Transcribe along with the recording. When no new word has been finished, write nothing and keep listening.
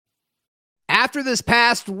after this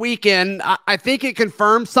past weekend, I think it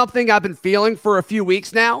confirms something I've been feeling for a few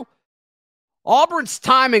weeks now. Auburn's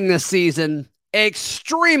timing this season,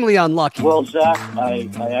 extremely unlucky. Well, Zach, I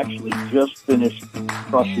actually just finished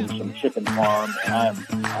crushing some chicken farm,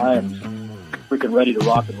 and I am freaking ready to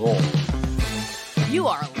rock and roll. You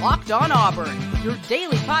are Locked On Auburn, your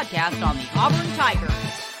daily podcast on the Auburn Tigers.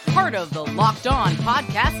 Part of the Locked On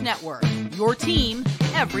Podcast Network, your team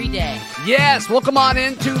every day. Yes, welcome on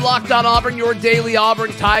into Locked On Auburn, your daily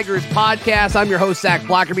Auburn Tigers podcast. I'm your host, Zach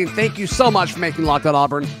Blackerby, and thank you so much for making Locked On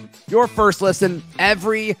Auburn your first listen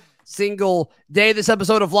every single day. This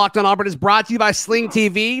episode of Locked On Auburn is brought to you by Sling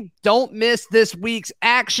TV. Don't miss this week's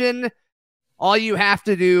action. All you have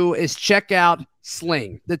to do is check out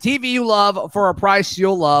Sling, the TV you love for a price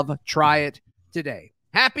you'll love. Try it today.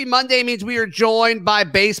 Happy Monday means we are joined by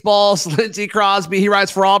baseball's Lindsey Crosby. He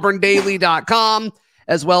writes for AuburnDaily.com,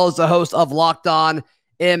 as well as the host of Locked On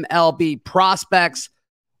MLB Prospects.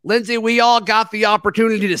 Lindsey, we all got the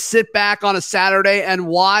opportunity to sit back on a Saturday and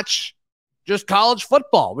watch just college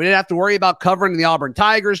football. We didn't have to worry about covering the Auburn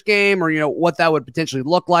Tigers game or, what that would potentially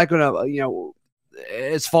look like,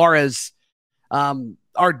 as far as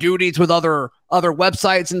our duties with other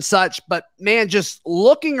websites and such. But, man, just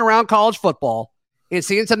looking around college football and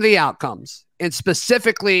seeing some of the outcomes, and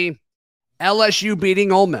specifically LSU beating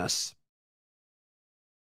Ole Miss,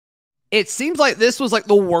 it seems like this was like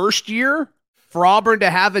the worst year for Auburn to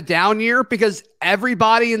have a down year, because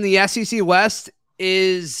everybody in the SEC West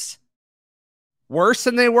is worse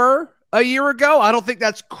than they were a year ago. I don't think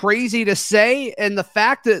that's crazy to say. And the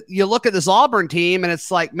fact that you look at this Auburn team and it's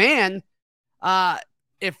like, man,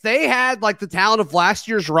 if they had like the talent of last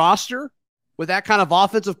year's roster with that kind of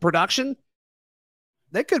offensive production,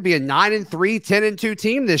 they could be a 9-3, 10-2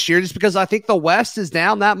 team this year, just because I think the West is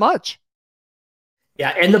down that much. Yeah,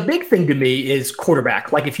 and the big thing to me is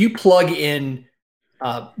quarterback. Like, if you plug in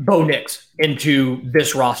Bo Nix into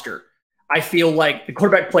this roster, I feel like the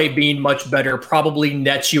quarterback play being much better probably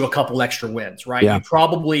nets you a couple extra wins, right? Yeah. You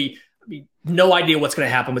probably no idea what's going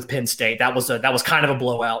to happen with Penn State. That was kind of a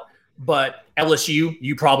blowout. But LSU,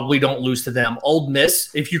 you probably don't lose to them. Ole Miss,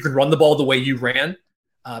 if you could run the ball the way you ran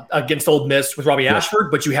against Ole Miss with Robbie Ashford,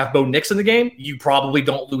 but you have Bo Nix in the game, you probably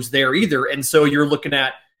don't lose there either. And so you're looking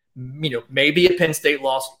at, maybe a Penn State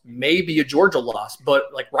loss, maybe a Georgia loss.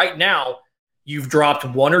 But like right now, you've dropped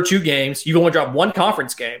one or two games. You've only dropped one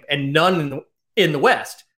conference game and none in the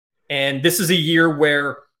West. And this is a year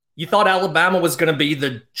where you thought Alabama was going to be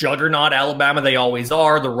the juggernaut Alabama they always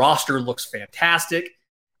are. The roster looks fantastic.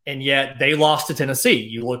 And yet they lost to Tennessee.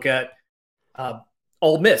 You look at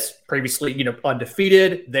Ole Miss, previously,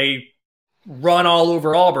 undefeated. They run all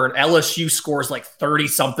over Auburn. LSU scores like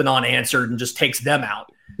 30-something unanswered and just takes them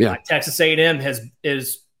out. Yeah. Texas A&M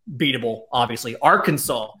is beatable, obviously.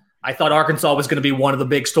 Arkansas, I thought Arkansas was going to be one of the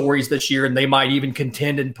big stories this year, and they might even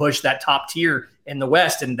contend and push that top tier in the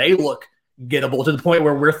West, and they look gettable to the point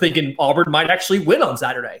where we're thinking Auburn might actually win on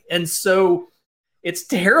Saturday. And so it's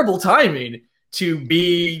terrible timing to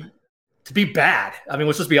be bad. I mean,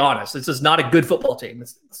 let's just be honest. This is not a good football team.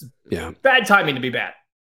 It's bad timing to be bad.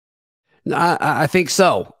 No, I think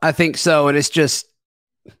so. And it's just,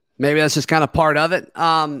 maybe that's just kind of part of it.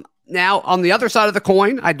 Now, on the other side of the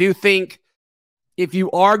coin, I do think if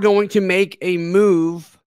you are going to make a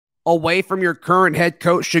move away from your current head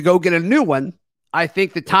coach to go get a new one, I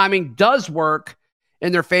think the timing does work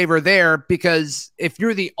in their favor there, because if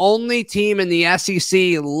you're the only team in the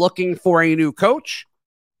SEC looking for a new coach,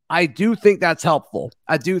 I do think that's helpful.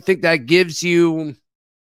 I do think that gives you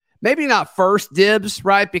maybe not first dibs,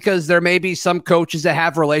 right? Because there may be some coaches that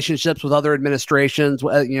have relationships with other administrations,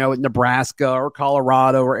 at Nebraska or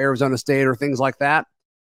Colorado or Arizona State or things like that.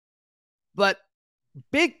 But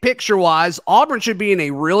big picture wise, Auburn should be in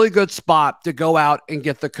a really good spot to go out and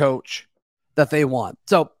get the coach that they want.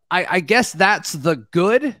 So I guess that's the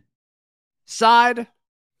good side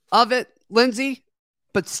of it, Lindsey.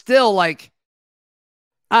 But still, I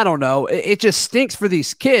don't know. It just stinks for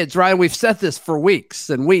these kids, right? We've said this for weeks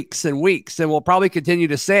and weeks and weeks, and we'll probably continue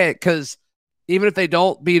to say it, because even if they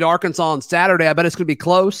don't beat Arkansas on Saturday, I bet it's going to be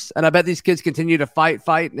close, and I bet these kids continue to fight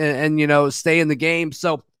and stay in the game.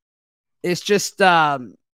 So it's just, I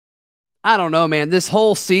don't know, man. This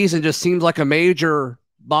whole season just seems like a major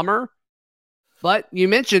bummer. But you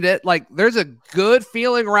mentioned it, there's a good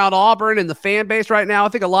feeling around Auburn and the fan base right now. I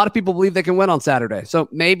think a lot of people believe they can win on Saturday. So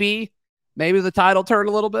maybe the tide will turn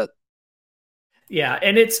a little bit. Yeah,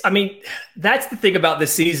 and that's the thing about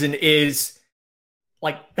this season is,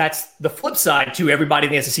 that's the flip side to everybody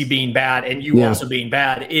in the SEC being bad and you also being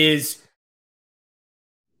bad is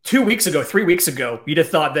 2 weeks ago, 3 weeks ago, you'd have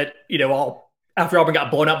thought that, after Auburn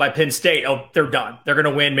got blown out by Penn State, oh, they're done. They're going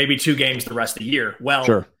to win maybe 2 games the rest of the year. Well,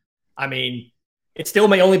 sure. I mean, it still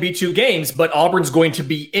may only be 2 games, but Auburn's going to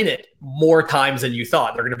be in it more times than you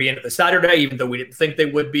thought. They're going to be in it this Saturday, even though we didn't think they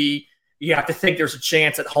would be. You have to think there's a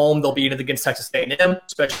chance at home they'll be in it against Texas A&M,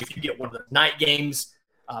 especially if you get one of the night games.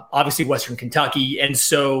 Obviously, Western Kentucky. And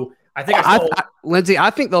so I think Lindsey,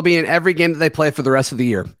 I think they'll be in every game that they play for the rest of the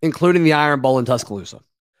year, including the Iron Bowl in Tuscaloosa.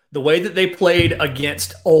 The way that they played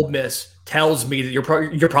against Ole Miss tells me that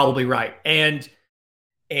you're probably right. And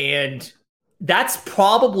that's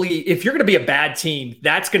probably, if you're going to be a bad team,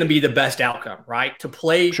 that's going to be the best outcome, right? To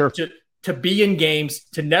play, sure. to be in games,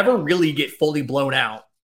 to never really get fully blown out.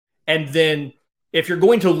 And then if you're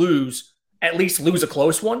going to lose, at least lose a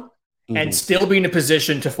close one and still be in a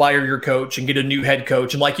position to fire your coach and get a new head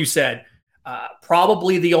coach. And like you said,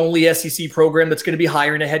 probably the only SEC program that's going to be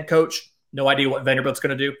hiring a head coach. No idea what Vanderbilt's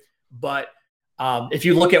going to do. But if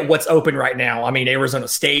you look at what's open right now, I mean, Arizona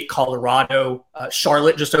State, Colorado,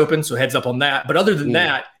 Charlotte just opened, so heads up on that. But other than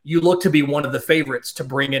that, you look to be one of the favorites to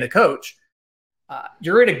bring in a coach.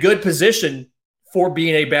 You're in a good position for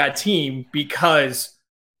being a bad team because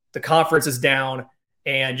the conference is down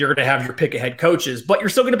and you're going to have your pick of head coaches, but you're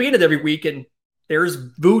still going to be in it every week. And there's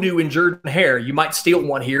voodoo in Jordan Hare. You might steal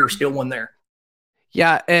one here or steal one there.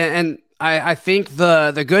 Yeah. And I think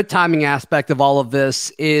the good timing aspect of all of this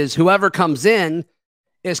is whoever comes in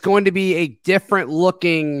is going to be a different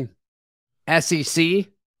looking SEC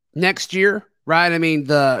next year, right? I mean,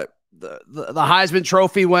 the Heisman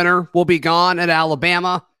Trophy winner will be gone at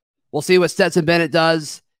Alabama. We'll see what Stetson Bennett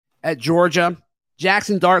does at Georgia.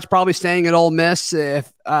 Jackson Dart's probably staying at Ole Miss.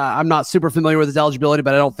 If I'm not super familiar with his eligibility,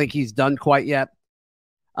 but I don't think he's done quite yet.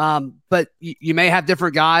 But you may have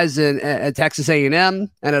different guys at Texas A&M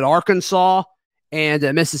and at Arkansas and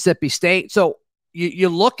at Mississippi State. So you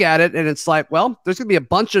look at it and it's like, well, there's going to be a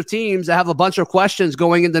bunch of teams that have a bunch of questions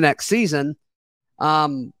going into next season.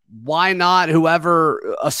 Why not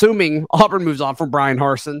whoever, assuming Auburn moves on from Brian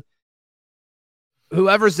Harsin,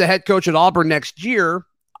 whoever's the head coach at Auburn next year,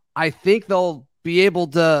 I think they'll be able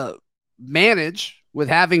to manage with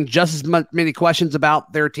having just as many questions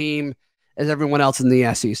about their team as everyone else in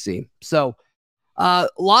the SEC. So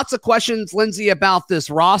lots of questions, Lindsey, about this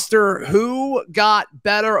roster. Who got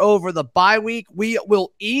better over the bye week? We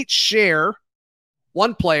will each share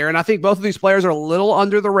one player, and I think both of these players are a little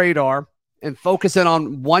under the radar, and focus in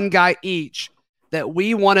on one guy each that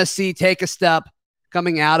we want to see take a step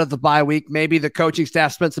coming out of the bye week. Maybe the coaching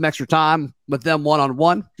staff spent some extra time with them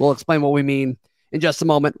one-on-one. We'll explain what we mean in just a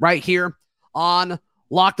moment right here on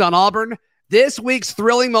Locked on Auburn. This week's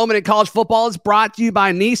thrilling moment in college football is brought to you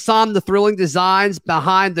by Nissan. The thrilling designs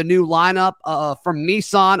behind the new lineup from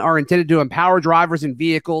Nissan are intended to empower drivers and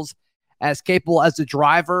vehicles as capable as the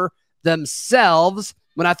driver themselves.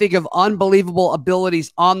 When I think of unbelievable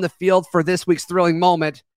abilities on the field for this week's thrilling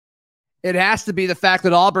moment, it has to be the fact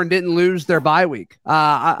that Auburn didn't lose their bye week.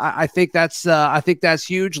 I think that's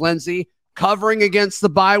huge, Lindsey. Covering against the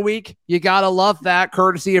bye week, you gotta love that,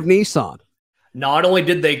 courtesy of Nissan. Not only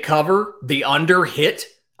did they cover, the under hit.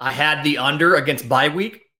 I had the under against bye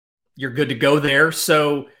week. You're good to go there.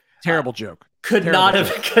 So terrible joke. Could not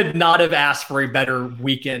have asked for a better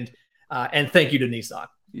weekend. And thank you to Nissan.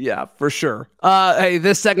 Yeah, for sure. Hey,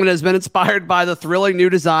 this segment has been inspired by the thrilling new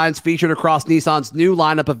designs featured across Nissan's new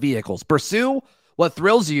lineup of vehicles. Pursue what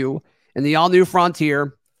thrills you in the all-new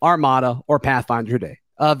Frontier, Armada, or Pathfinder today.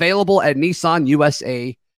 Available at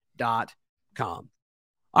nissanusa.com.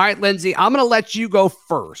 All right, Lindsey, I'm going to let you go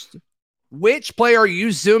first. Which player are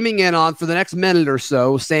you zooming in on for the next minute or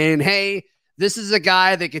so, saying, hey, this is a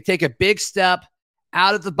guy that could take a big step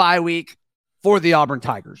out of the bye week for the Auburn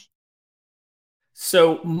Tigers?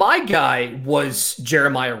 So my guy was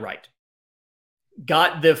Jeremiah Wright.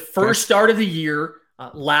 Got the first start of the year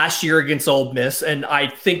last year against Ole Miss, and I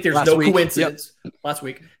think there's coincidence. Yep. Last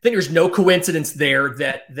week, I think there's no coincidence there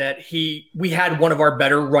that we had one of our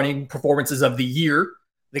better running performances of the year.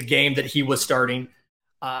 The game that he was starting,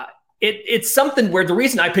 it's something where the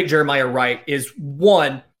reason I picked Jeremiah Wright is,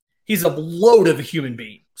 one, he's a load of a human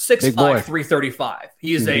being, 6'5", 335.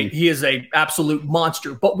 He is a absolute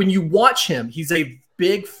monster. But when you watch him, he's a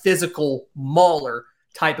big physical mauler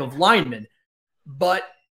type of lineman. But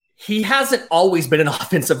he hasn't always been an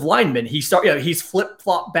offensive lineman. He's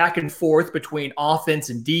flip-flopped back and forth between offense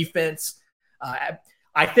and defense. I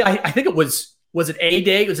think it was it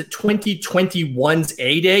A-Day? Was it 2021's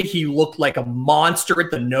A-Day? He looked like a monster at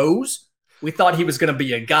the nose. We thought he was going to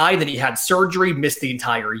be a guy. Then he had surgery, missed the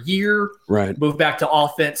entire year, right? Moved back to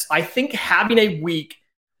offense. I think having a week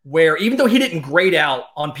where, even though he didn't grade out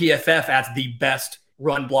on PFF as the best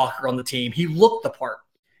run blocker on the team, he looked the part.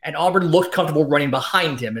 and Auburn looked comfortable running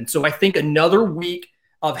behind him. And so I think another week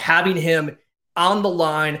of having him on the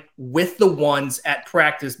line with the ones at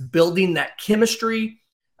practice, building that chemistry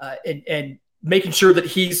and making sure that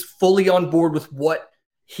he's fully on board with what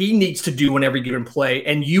he needs to do in every given play,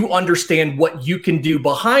 and you understand what you can do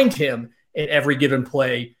behind him in every given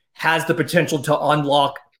play, has the potential to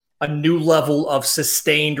unlock a new level of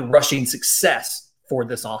sustained rushing success for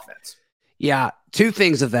this offense. Yeah, two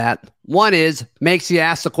things of that. One is makes you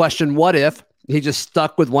ask the question, what if he just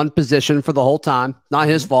stuck with one position for the whole time? Not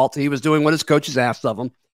his fault. He was doing what his coaches asked of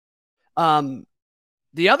him.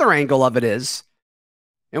 The other angle of it is,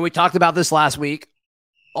 and we talked about this last week,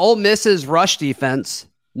 Ole Miss's rush defense,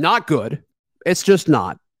 not good. It's just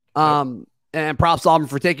not. And props to Auburn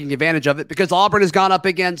for taking advantage of it, because Auburn has gone up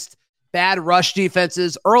against bad rush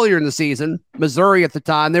defenses earlier in the season. Missouri at the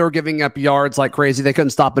time, they were giving up yards like crazy. They couldn't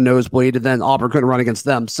stop a nosebleed, and then Auburn couldn't run against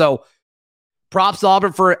them. So props to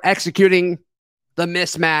Auburn for executing the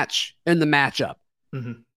mismatch in the matchup.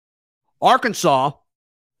 Mm-hmm. Arkansas,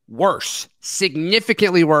 worse,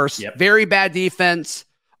 significantly worse. Yep. Very bad defense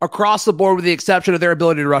across the board with the exception of their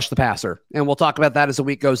ability to rush the passer. And we'll talk about that as the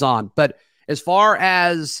week goes on. But as far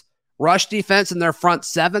as rush defense in their front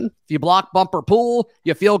seven, if you block Bumper Pool,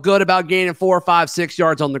 you feel good about gaining 4, 5, 6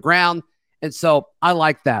 yards on the ground. And so I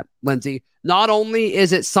like that, Lindsay. Not only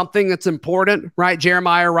is it something that's important, right?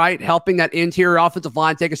 Jeremiah Wright helping that interior offensive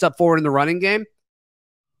line take a step forward in the running game,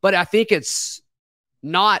 but I think it's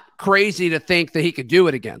not crazy to think that he could do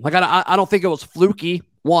it again. Like, I don't think it was fluky,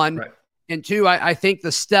 one. Right. And two, I think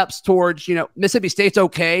the steps towards, Mississippi State's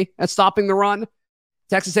okay at stopping the run.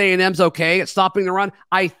 Texas A&M's okay at stopping the run.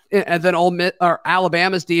 And then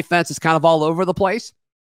Alabama's defense is kind of all over the place.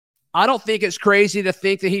 I don't think it's crazy to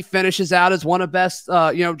think that he finishes out as one of best,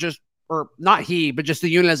 not he, but just the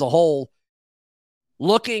unit as a whole,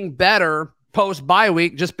 looking better post-bye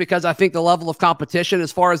week, just because I think the level of competition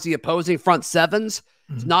as far as the opposing front sevens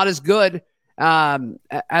is not as good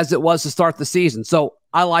as it was to start the season. So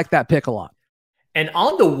I like that pick a lot. And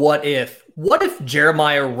on the what if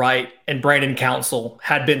Jeremiah Wright and Brandon Council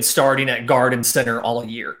had been starting at guard and center all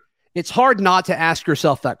year? It's hard not to ask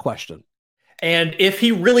yourself that question. And if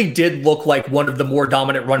he really did look like one of the more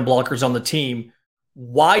dominant run blockers on the team,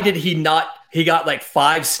 why did he not? He got like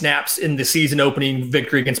 5 snaps in the season opening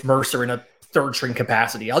victory against Mercer in a third string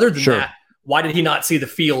capacity. Other than that, why did he not see the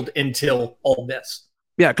field until Ole Miss?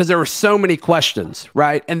 Yeah, because there were so many questions,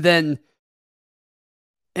 right?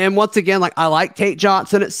 And once again, I like Tate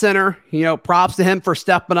Johnson at center. Props to him for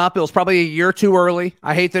stepping up. It was probably a year too early.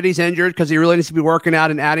 I hate that he's injured because he really needs to be working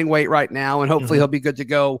out and adding weight right now. And hopefully he'll be good to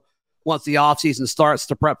go once the offseason starts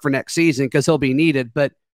to prep for next season, because he'll be needed.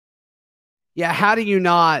 But yeah, how do you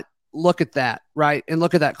not look at that, right? And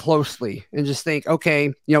look at that closely and just think,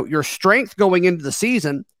 okay, your strength going into the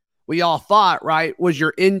season, we all thought, right, was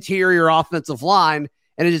your interior offensive line.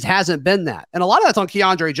 And it just hasn't been that. And a lot of that's on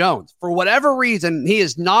Keandre Jones. For whatever reason, he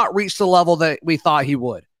has not reached the level that we thought he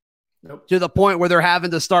would. Nope. To the point where they're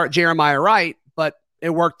having to start Jeremiah Wright, but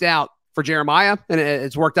it worked out for Jeremiah, and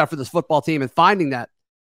it's worked out for this football team in finding that.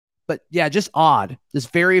 But yeah, just odd.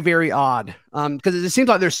 Just very, very odd. Because it seems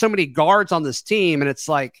like there's so many guards on this team, and it's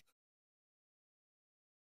like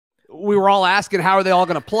we were all asking how are they all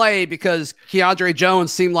going to play, because Keandre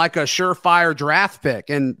Jones seemed like a surefire draft pick,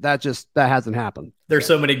 and that hasn't happened. There's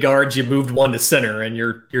so many guards, you moved one to center, and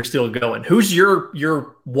you're still going. Who's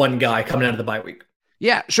your one guy coming out of the bye week?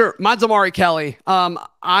 Yeah, sure. Mine's Amari Kelly.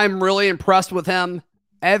 I'm really impressed with him.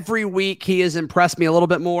 Every week he has impressed me a little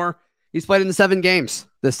bit more. He's played in the 7 games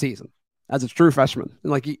this season as a true freshman.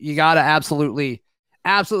 And you got to absolutely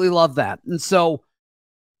love that. And so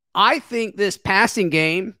I think this passing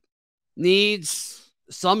game needs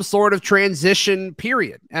some sort of transition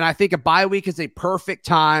period. And I think a bye week is a perfect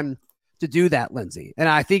time to do that, Lindsay. And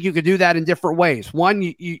I think you could do that in different ways. One,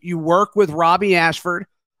 you work with Robbie Ashford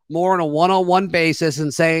more on a one-on-one basis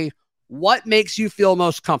and say, what makes you feel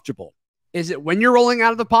most comfortable? Is it when you're rolling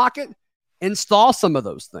out of the pocket? Install some of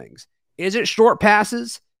those things. Is it short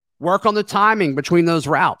passes? Work on the timing between those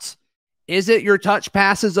routes. Is it your touch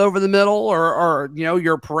passes over the middle or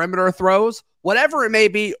your perimeter throws? Whatever it may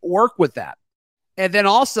be, work with that. And then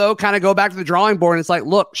also kind of go back to the drawing board. And it's like,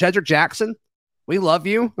 look, Shedrick Jackson, we love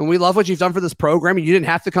you and we love what you've done for this program. And you didn't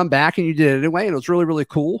have to come back, and you did it anyway. And it was really, really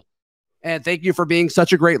cool. And thank you for being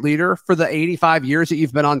such a great leader for the 85 years that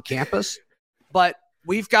you've been on campus. But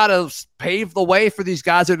we've got to pave the way for these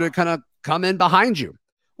guys that are going to come in behind you.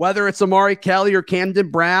 Whether it's Amari Kelly or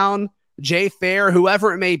Camden Brown, Jay Fair,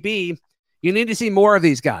 whoever it may be, you need to see more of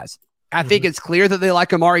these guys. I think it's clear that they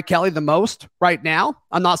like Amari Kelly the most right now.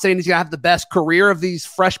 I'm not saying he's going to have the best career of these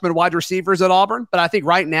freshman wide receivers at Auburn, but I think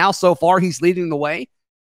right now, so far, he's leading the way.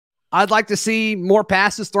 I'd like to see more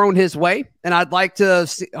passes thrown his way, and I'd like to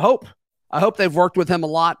I hope they've worked with him a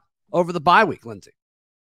lot over the bye week, Lindsay.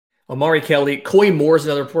 Amari Kelly. Coy Moore is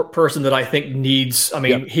another person that I think needs,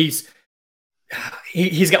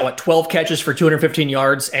 he's got 12 catches for 215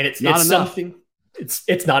 yards, and it's something,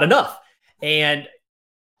 it's not enough. And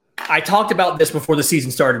I talked about this before the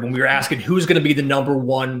season started when we were asking who's going to be the number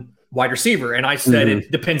one wide receiver. And I said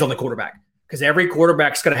it depends on the quarterback, because every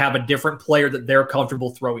quarterback's going to have a different player that they're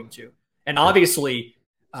comfortable throwing to. And obviously,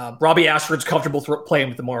 Robbie Ashford's comfortable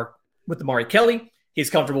playing with Amari Kelly. He's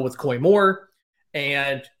comfortable with Coy Moore.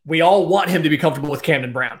 And we all want him to be comfortable with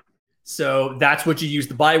Camden Brown. So that's what you use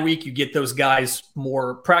the bye week. You get those guys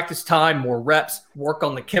more practice time, more reps, work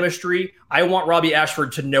on the chemistry. I want Robbie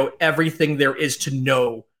Ashford to know everything there is to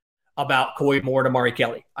know about Coy Moore and Amari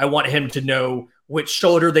Kelly. I want him to know which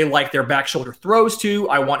shoulder they like their back shoulder throws to.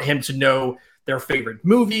 I want him to know their favorite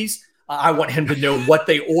movies. I want him to know what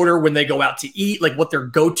they order when they go out to eat, like what their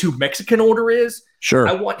go-to Mexican order is. Sure.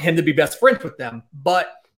 I want him to be best friends with them.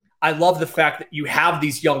 But I love the fact that you have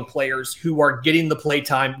these young players who are getting the play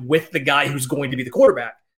time with the guy who's going to be the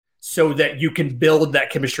quarterback, so that you can build that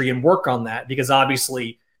chemistry and work on that. Because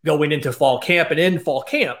obviously going into fall camp, and in fall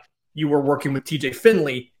camp, you were working with TJ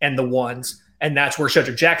Finley and the ones, and that's where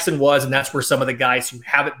Shedrick Jackson was, and that's where some of the guys who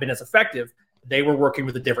haven't been as effective, they were working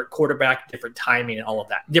with a different quarterback, different timing, and all of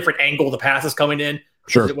that. Different angle the passes coming in.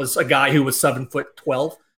 Sure. It was a guy who was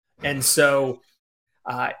 7'12". And so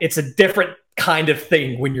it's a different kind of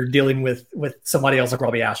thing when you're dealing with somebody else like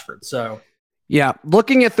Robbie Ashford. So, yeah,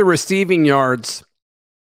 looking at the receiving yards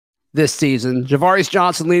this season, Javaris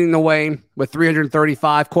Johnson leading the way with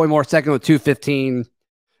 335, Coy Moore second with 215,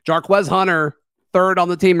 Jarquez Hunter third on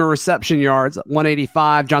the team in reception yards,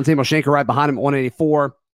 185, John Samuel Shanker right behind him at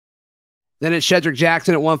 184. Then it's Shedrick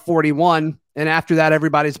Jackson at 141, and after that,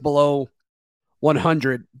 everybody's below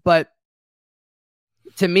 100. But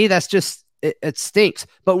to me, that's just it stinks.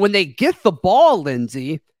 But when they get the ball,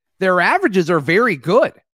 Lindsay, their averages are very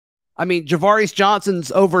good. I mean, Javaris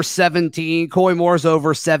Johnson's over 17, Coy Moore's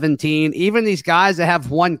over 17. Even these guys that have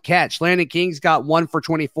one catch, Landon King's got 1 for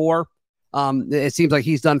 24. It seems like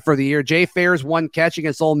he's done for the year. Jay Fair's one catch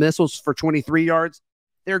against Ole Miss was for 23 yards.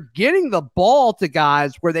 They're getting the ball to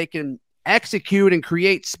guys where they can execute and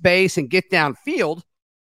create space and get downfield.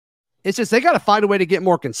 It's just they got to find a way to get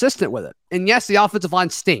more consistent with it. And yes, the offensive line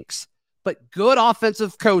stinks, but good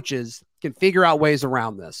offensive coaches can figure out ways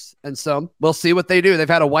around this. And so we'll see what they do. They've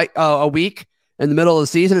had a week in the middle of the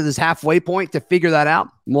season at this halfway point to figure that out.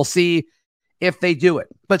 And we'll see if they do it.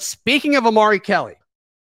 But speaking of Amari Kelly,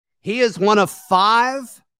 he is one of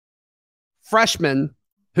 5 freshmen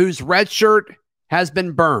whose red shirt has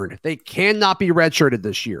been burned. They cannot be redshirted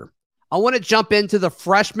this year. I want to jump into the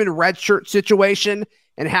freshman redshirt situation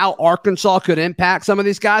and how Arkansas could impact some of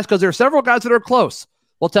these guys, because there are several guys that are close.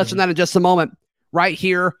 We'll touch on that in just a moment right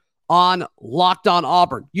here on Locked On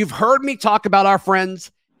Auburn. You've heard me talk about our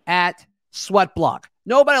friends at Sweatblock.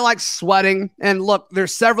 Nobody likes sweating. And look,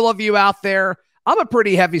 there's several of you out there. I'm a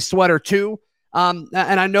pretty heavy sweater too. And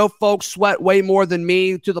I know folks sweat way more than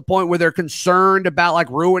me, to the point where they're concerned about like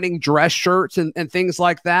ruining dress shirts and things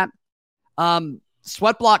like that.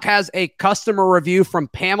 Sweatblock has a customer review from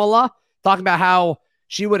Pamela talking about how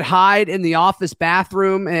she would hide in the office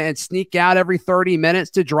bathroom and sneak out every 30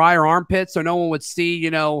 minutes to dry her armpits so no one would see,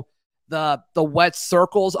 the wet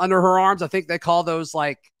circles under her arms. I think they call those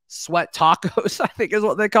like sweat tacos, I think is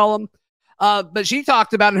what they call them. But she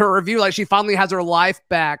talked about in her review, like she finally has her life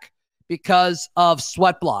back because of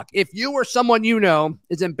Sweatblock. If you or someone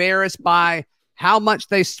is embarrassed by how much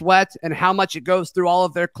they sweat and how much it goes through all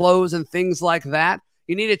of their clothes and things like that,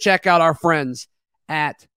 you need to check out our friends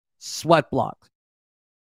at Sweatblock.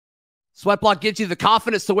 Sweatblock gives you the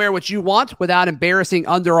confidence to wear what you want without embarrassing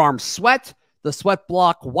underarm sweat. The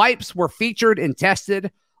Sweatblock wipes were featured and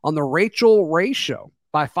tested on the Rachel Ray Show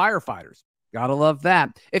by firefighters. Gotta love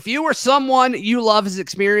that. If you or someone you love is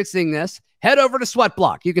experiencing this, head over to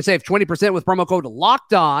Sweatblock. You can save 20% with promo code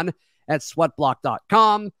LOCKEDON at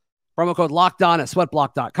sweatblock.com. Promo code LOCKEDON at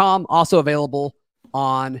sweatblock.com. Also available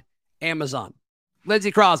on Amazon.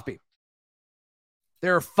 Lindsey Crosby.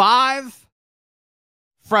 There are 5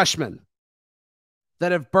 freshmen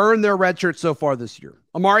that have burned their red shirts so far this year.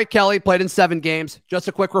 Amari Kelly played in 7 games. Just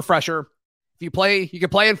a quick refresher. If you play, you can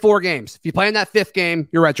play in 4 games. If you play in that 5th game,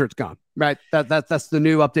 your red shirt's gone. Right? That's the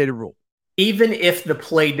new updated rule. Even if the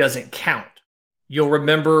play doesn't count, you'll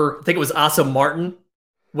remember, I think it was Asa Martin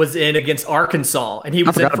was in against Arkansas, and he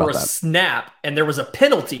was in for a snap, and there was a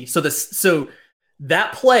penalty. So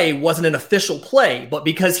that play wasn't an official play, but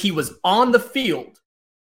because he was on the field,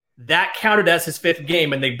 that counted as his 5th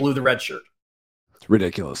game, and they blew the red shirt. It's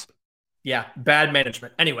ridiculous. Yeah, bad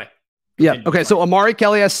management. Anyway. Yeah. Okay. So Amari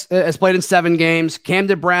Kelly has played in 7 games.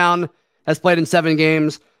 Camden Brown has played in 7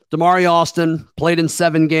 games. Damari Alston played in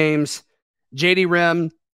 7 games. JD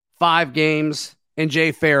Rim, 5 games. And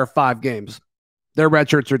Jay Fair, 5 games. Their red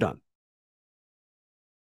shirts are done.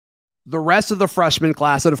 The rest of the freshman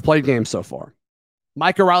class that have played games so far.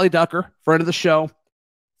 Micah Riley Ducker, friend of the show,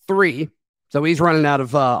 3. So he's running out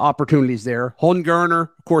of opportunities there. Holden Gerner,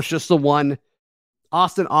 of course, just the 1.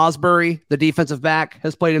 Austin Osbury, the defensive back,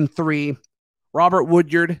 has played in 3. Robert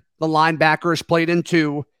Woodyard, the linebacker, has played in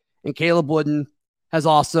 2. And Caleb Wooden has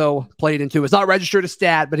also played in 2. It's not registered a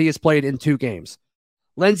stat, but he has played in 2 games.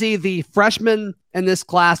 Lindsay, the freshmen in this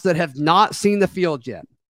class that have not seen the field yet.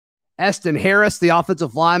 Eston Harris, the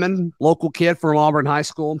offensive lineman, local kid from Auburn High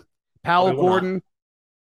School. Powell Gordon. Not.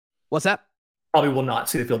 What's that? Probably will not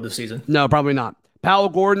see the field this season. No, probably not. Powell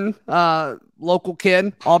Gordon, local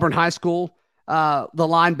kid, Auburn High School. The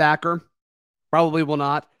linebacker probably will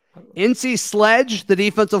not. NC Sledge, the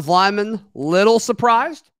defensive lineman, little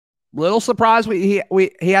surprised. He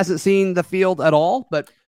hasn't seen the field at all, but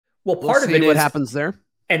part of it is what happens there.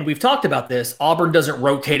 And we've talked about this. Auburn doesn't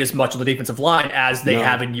rotate as much on the defensive line as they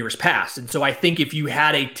have in years past. And so I think if you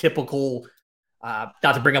had a typical, not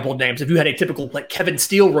to bring up old names, if you had a typical like Kevin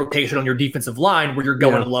Steele rotation on your defensive line where you're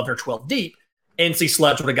going 11 or 12 deep, NC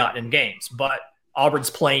Sledge would have gotten in games. But Auburn's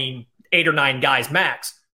playing 8 or 9 guys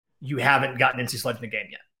max. You haven't gotten NC Sledge in the game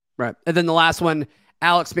yet. Right. And then the last one,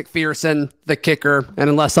 Alex McPherson, the kicker. And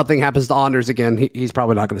unless something happens to Anders again, he's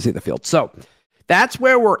probably not going to see the field. So that's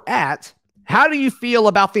where we're at. How do you feel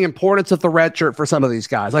about the importance of the red shirt for some of these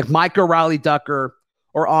guys, like Micah Riley Ducker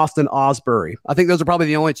or Austin Osbury? I think those are probably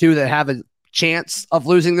the only 2 that have a chance of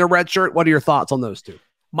losing their red shirt. What are your thoughts on those 2?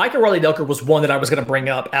 Micah Riley Ducker was one that I was going to bring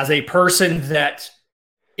up as a person that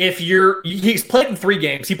he's played in 3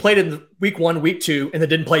 games. He played in week 1, week 2, and then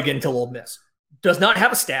didn't play again until Ole Miss. Does not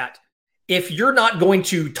have a stat. If you're not going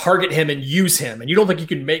to target him and use him, and you don't think you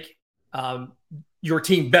can make your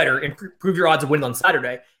team better and improve your odds of winning on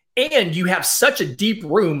Saturday, and you have such a deep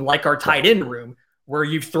room like our tight end room where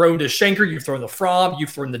you've thrown to Schenker, you've thrown the Fromm, you've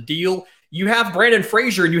thrown the Deal, you have Brandon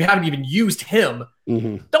Frazier, and you haven't even used him.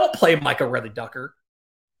 Mm-hmm. Don't play Micah Riley Ducker.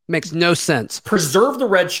 Makes no sense. Preserve the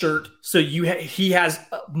red shirt so he has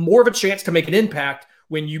more of a chance to make an impact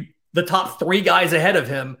when the top 3 guys ahead of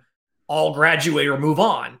him all graduate or move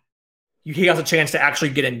on. He has a chance to actually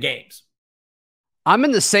get in games. I'm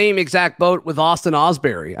in the same exact boat with Austin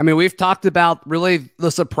Osbury. I mean, we've talked about really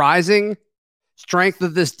the surprising strength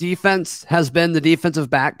of this defense has been the defensive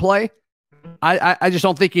back play. I just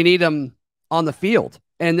don't think you need him on the field.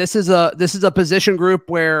 And this is a position group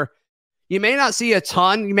where you may not see a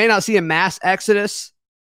ton, you may not see a mass exodus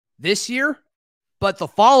this year, but the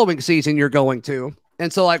following season you're going to.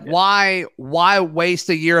 And so why waste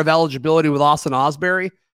a year of eligibility with Austin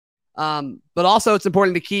Osbury? But also it's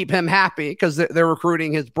important to keep him happy because they're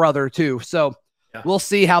recruiting his brother too. So we'll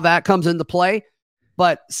see how that comes into play,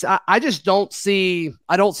 but I don't see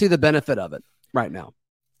the benefit of it right now.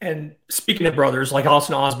 And speaking of brothers, like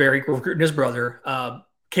Austin Osbury recruiting his brother,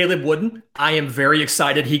 Caleb Wooden, I am very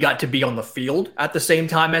excited he got to be on the field at the same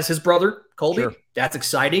time as his brother, Colby. Sure. That's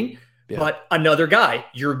exciting. Yeah. But another guy,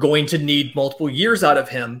 you're going to need multiple years out of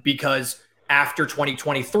him because after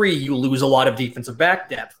 2023, you lose a lot of defensive back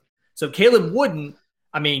depth. So Caleb Wooden,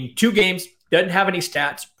 2 games, doesn't have any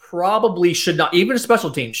stats, probably should not, even a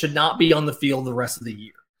special team, should not be on the field the rest of the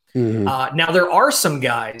year. Mm-hmm. Now, there are some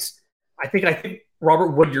guys, I think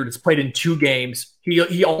Robert Woodyard has played in 2 games. He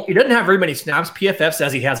doesn't have very many snaps. PFF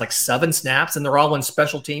says he has 7 snaps, and they're all in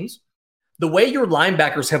special teams. The way your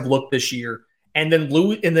linebackers have looked this year, and then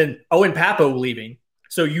Owen Papo leaving,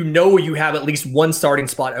 so you have at least 1 starting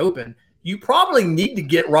spot open, you probably need to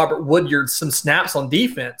get Robert Woodyard some snaps on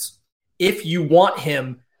defense if you want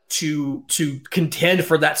him to contend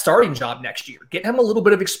for that starting job next year. Get him a little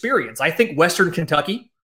bit of experience. I think Western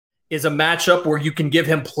Kentucky is a matchup where you can give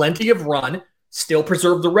him plenty of run, still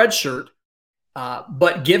preserve the red shirt,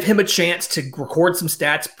 but give him a chance to record some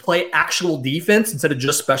stats, play actual defense instead of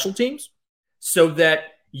just special teams, so that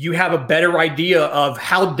you have a better idea of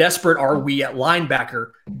how desperate are we at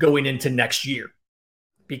linebacker going into next year.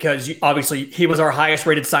 Because obviously he was our highest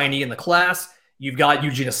rated signee in the class. You've got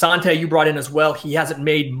Eugene Asante you brought in as well. He hasn't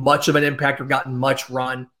made much of an impact or gotten much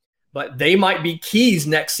run, but they might be keys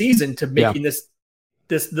next season to making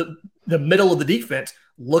the middle of the defense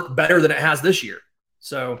look better than it has this year.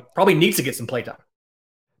 So probably needs to get some playtime.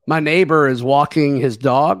 My neighbor is walking his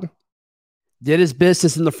dog, did his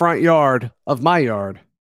business in the front yard of my yard,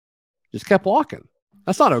 just kept walking.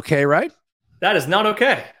 That's not okay, right? That is not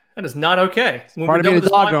okay. That is not okay. When Part we're of done being with a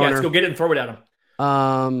this dog podcast, owner. go get it and throw it at him.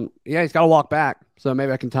 Yeah, he's got to walk back, so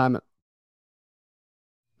maybe I can time it.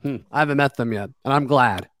 I haven't met them yet, and I'm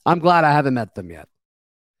glad. I'm glad I haven't met them yet.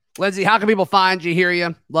 Lindsay, how can people find you, hear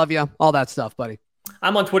you, love you, all that stuff, buddy?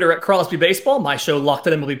 I'm on Twitter at Crosby Baseball. My show, Locked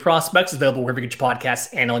On MLB Prospects, is available wherever you get your podcasts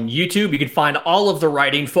and on YouTube. You can find all of the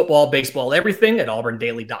writing, football, baseball, everything at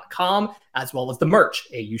auburndaily.com, as well as the merch,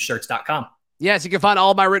 aushirts.com. Yes, you can find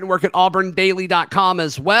all my written work at auburndaily.com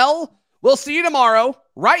as well. We'll see you tomorrow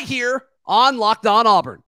right here on Locked On Auburn.